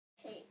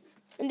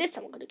And this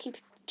time I'm going to keep a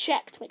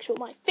check to make sure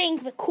my thing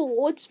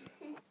records.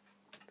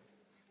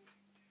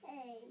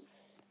 Hey.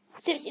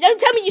 Seriously, don't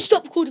tell me you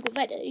stopped recording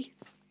already.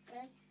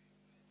 Really?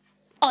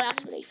 Oh,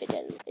 that's relief. It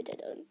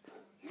didn't.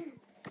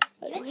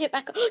 We'll hit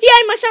back.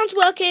 Yay, my sound's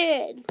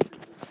working.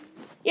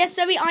 Yes,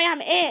 Zoe, I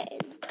am in.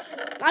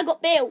 I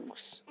got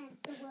bills.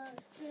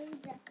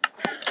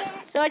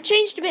 So I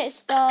changed a bit of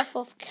stuff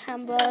off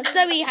camera.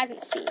 Zoe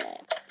hasn't seen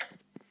it.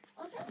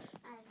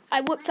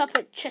 I whipped up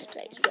a chest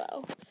plate as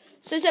well.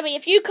 So Zoe,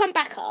 if you come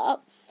back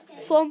up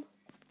from...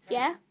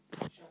 Yeah?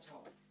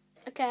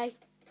 Okay.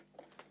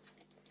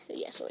 So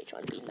yeah, sorry,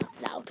 trying to be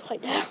loud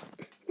right now.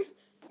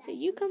 So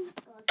you come...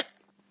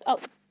 Oh.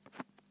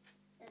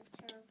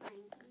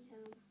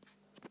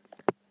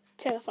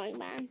 Terrifying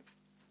man.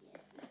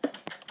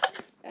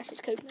 That's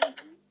his code name.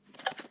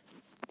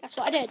 That's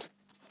what I did.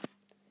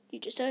 You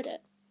just heard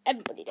it.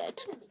 Everybody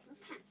did.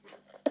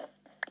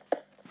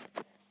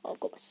 Oh, I've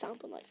got my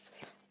sound on.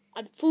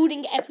 I'm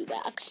falling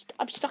everywhere.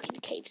 I'm stuck in the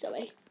cave,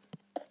 Zoe.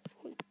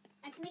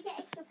 I can make an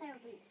extra pair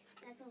of boots.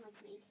 That's all I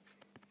can make.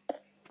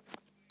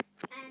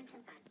 And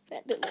some pants.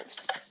 A bit more.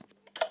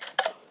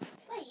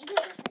 Wait, you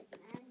got this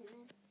man.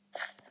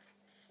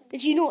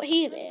 Did you not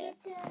hear it?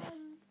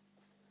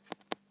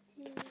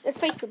 Let's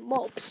face some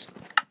mobs.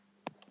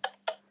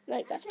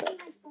 No, that's fine.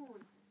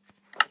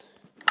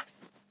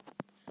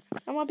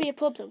 That might be a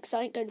problem because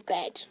I ain't going to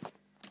bed.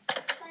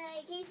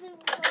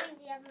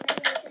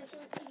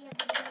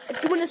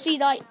 If you want to see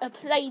like a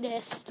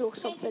playlist or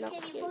something,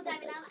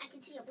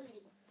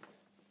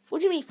 What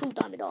do you mean full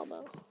diamond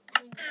armor?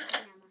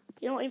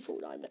 You're not in full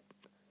diamond.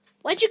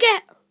 Where'd you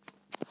get?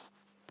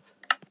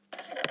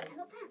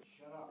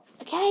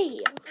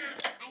 Okay.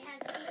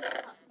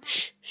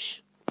 Shh, shh.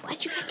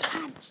 Where'd you get the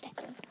pants,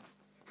 Stefan?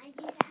 I used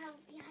to have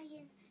the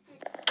iron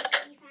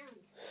that you found.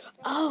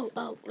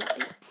 Oh,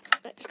 right.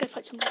 Let's go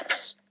fight some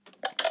mobs.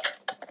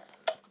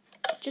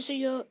 Just so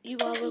you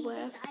are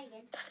aware.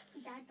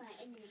 He died by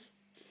an enemy.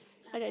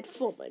 I died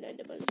from an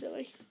enderman,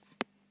 Zoe.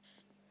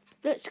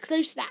 Look, it's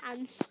close to the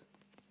hands.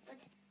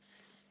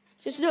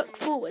 Just look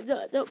forward.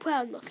 Look where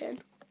I'm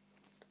looking.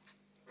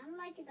 I'm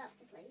lighting up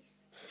the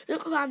place.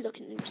 Look where I'm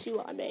looking and you'll see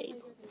what I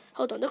mean.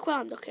 Hold on, look where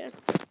I'm looking.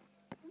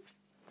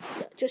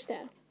 Look, just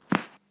there.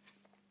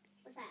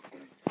 What's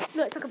that?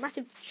 Look, it's like a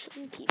massive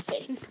chunky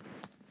thing.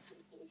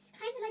 It's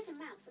kind of like a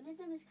mouth. One of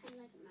them is kind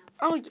of like a mouth.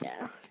 Oh,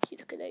 yeah. You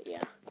look at it,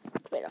 yeah.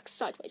 Wait, like a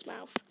sideways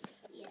mouth.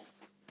 Yeah.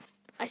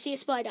 I see a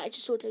spider. I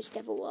just saw those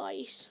devil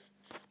eyes.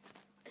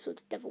 I saw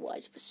the devil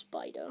eyes of a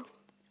spider.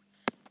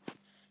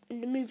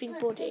 And the moving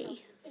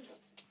body.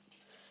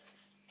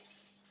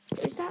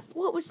 Is that...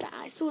 What was that?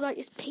 I saw like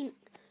this pink...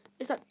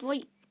 It's like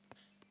bright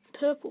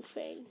purple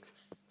thing.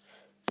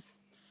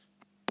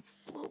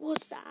 What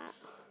was that?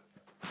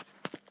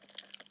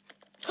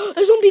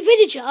 A zombie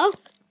villager? Oh,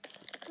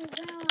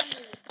 where are you?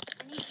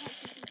 I need to catch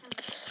you some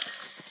time.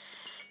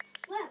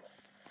 Where?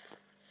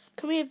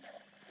 Come here.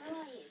 Where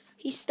are you?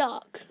 He's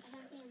stuck. I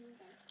don't see him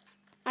either.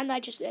 And I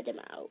just let him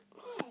out.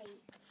 Hey.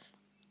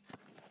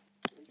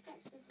 Let's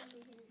catch this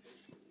zombie villager.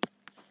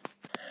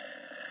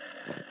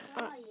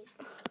 Where are you?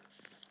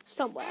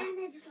 Somewhere. And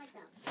they're just like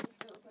that. I'm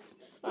still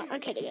playing. Right,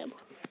 I'm kidding him.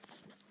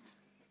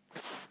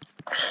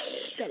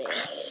 Get it.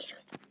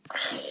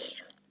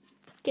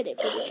 Get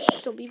it, villager.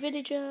 Zombie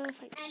villager.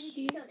 Thank And you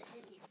you. just killed it,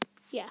 didn't you?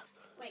 Yeah.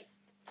 Wait.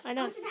 I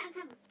know. Answer that on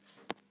camera.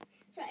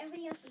 So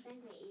everybody else is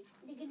angry at you.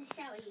 They're going to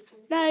shout at you.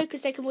 No,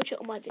 because they can watch it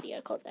on my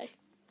video, can't they?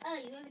 Oh,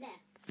 you over there?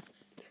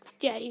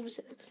 Yeah, he was...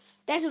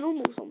 There's a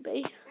normal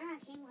zombie. Ah,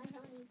 King, why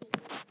don't you think?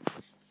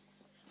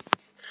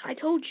 I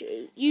told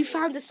you. You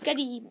found a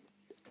skeleton.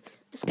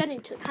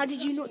 How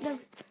did you not know?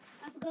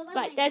 I forgot about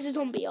Right, my... there's a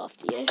zombie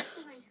after you. What?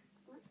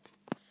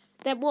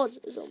 There was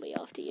a zombie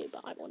after you,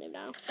 but I'm on him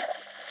now.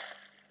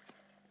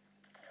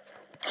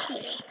 Come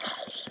here.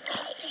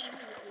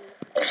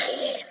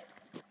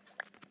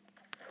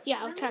 Yeah,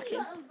 I'll attack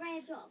him. I got a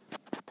rare job.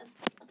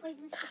 A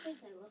poisonous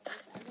potato.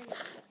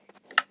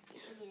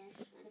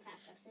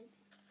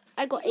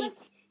 I got 8.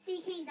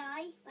 See King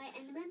die by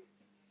Enderman?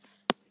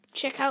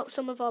 Check out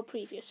some of our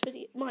previous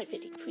video. My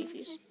video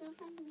previous.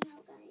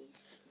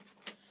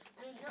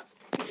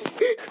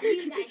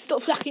 You guys.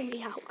 Stop flagging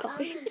me out,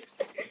 guys.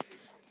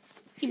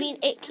 You mean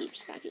it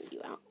keeps flagging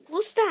you out?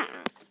 What's that?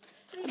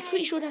 I'm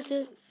pretty sure that's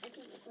a...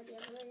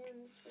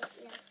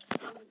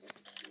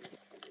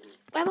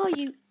 Where are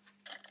you?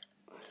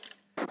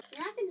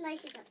 I've been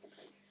lighting up the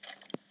place.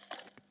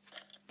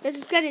 There's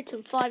a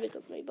skeleton firing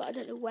at me, but I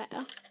don't know where.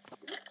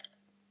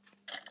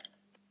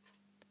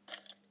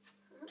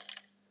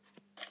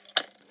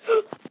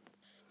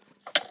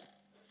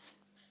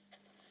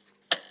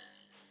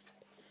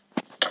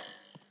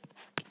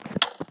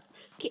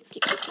 Get.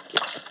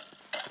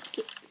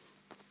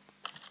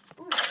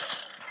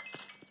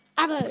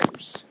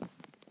 Arrows.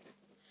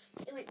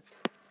 It went.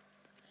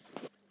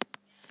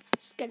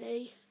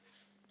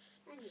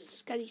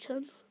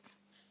 Skeleton.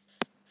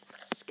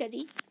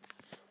 Skelly.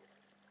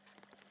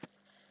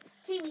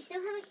 Hey, we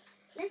still haven't.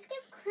 Let's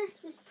give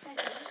Christmas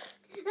presents.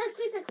 Oh,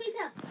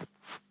 creeper.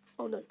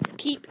 Oh no,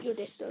 keep your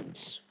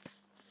distance.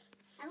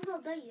 I haven't got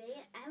a bow, you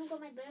idiot. I haven't got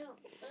my bow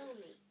with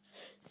me.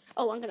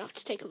 Oh, I'm gonna have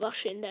to take a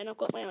rush in then. I've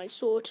got my iron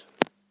sword.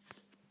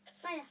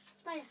 Spider,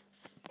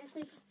 and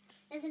creeper.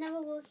 There's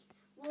another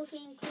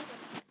walking creeper.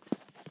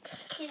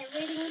 Okay, I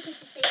really wanted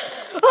to see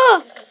that.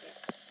 Ah!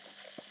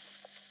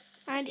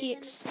 And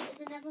There's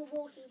another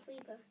walking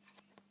creeper.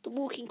 The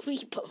walking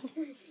creeper.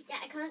 Yeah,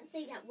 I can't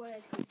say that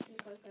word because it's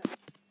inappropriate.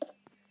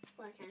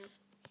 Well, I can.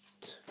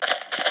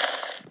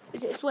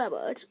 Is it a swear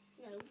word?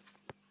 No.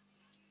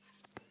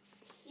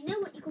 You know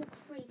what you call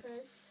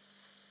creepers,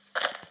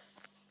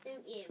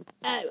 don't you?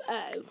 Oh,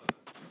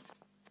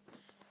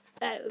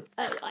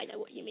 I know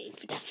what you mean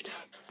for definite.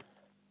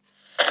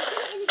 Put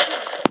it in the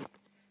case.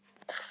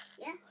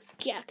 Yeah?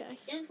 Yeah, okay.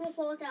 Don't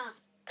report her.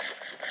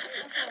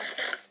 Don't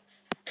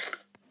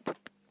report.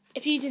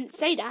 If you didn't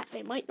say that,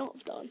 they might not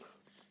have done.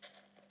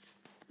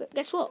 But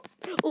guess what?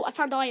 Oh, I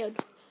found iron.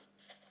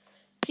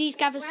 Please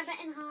gather Grab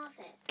it and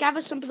half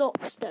it. some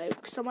blocks though,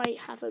 because I might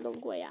have a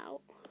long way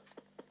out.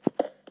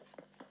 What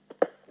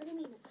do you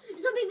mean?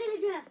 Zombie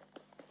villager!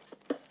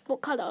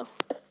 What colour?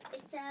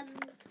 It's a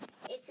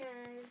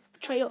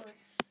Trail.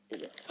 horse.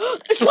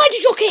 A spider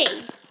jockey!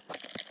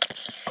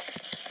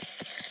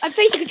 I'm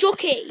facing a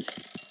jockey.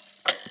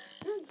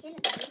 Don't kill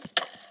it, man.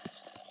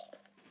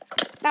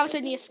 That was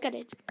only a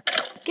skeleton.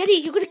 Geddy,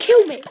 you're gonna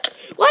kill me.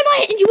 Why am I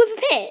hitting you with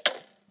a pick?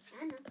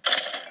 I know.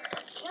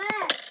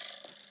 Where?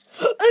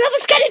 Another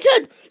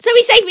skeleton!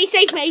 Zoe,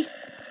 save me!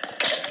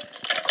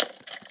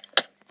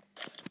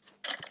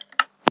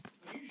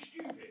 Are you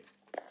stupid?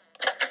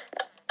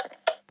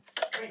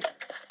 Hey,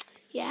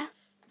 Yeah?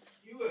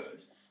 you heard?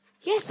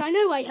 Yes, I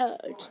know I heard.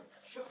 Right,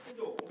 shut the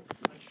door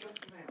and shut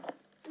your mouth.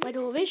 My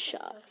door is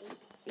shut.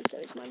 And so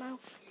is my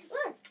mouth.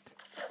 Look!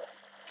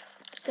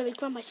 Zoe,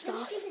 grab my Don't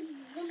stuff. stupid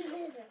zombie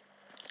villager.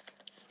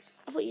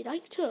 I thought you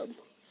liked them.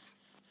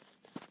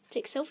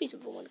 Take selfies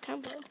of them on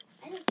camera.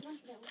 I don't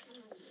want to go with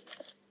someone.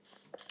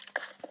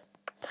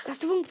 That's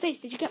the wrong place.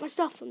 Did you get my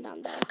stuff from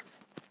down there? I have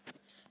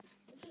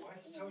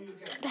to tell you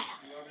again. There.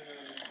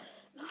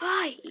 You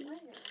have it in Right. Where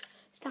is it?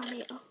 It's down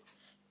here.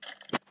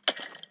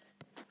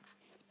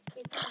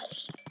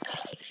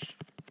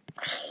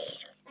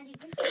 And you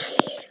just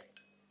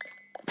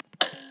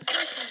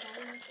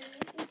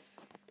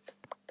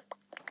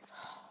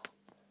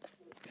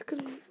Because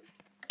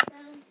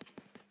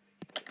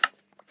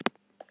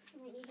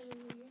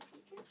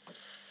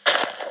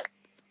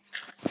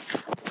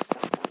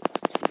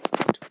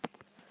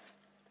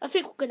I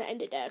think we're gonna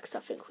end it there because I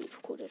think we've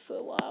recorded for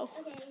a while.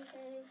 Okay, so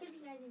hope you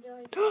guys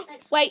enjoyed.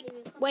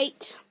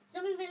 Wait.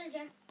 Zombie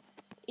villager.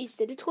 He's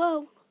did a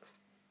twirl.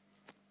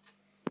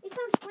 We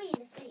found 3 in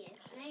this video,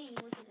 and I only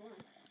wanted 1.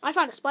 I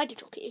found a spider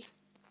jockey.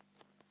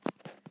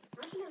 I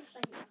want to know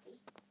spider jockey.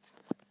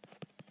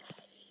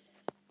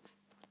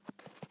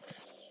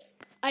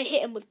 I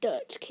hit him with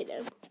dirt to kill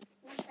him.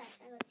 What's that?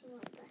 I got 2 more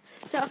of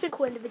that. So I think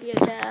we'll end the video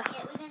there.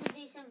 Yeah, we're going to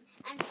do some.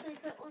 I'm just going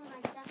to put all of my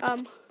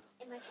stuff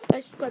in my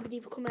chest. Subscribe and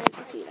leave a comment.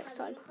 I'll see you next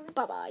time.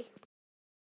 Bye bye.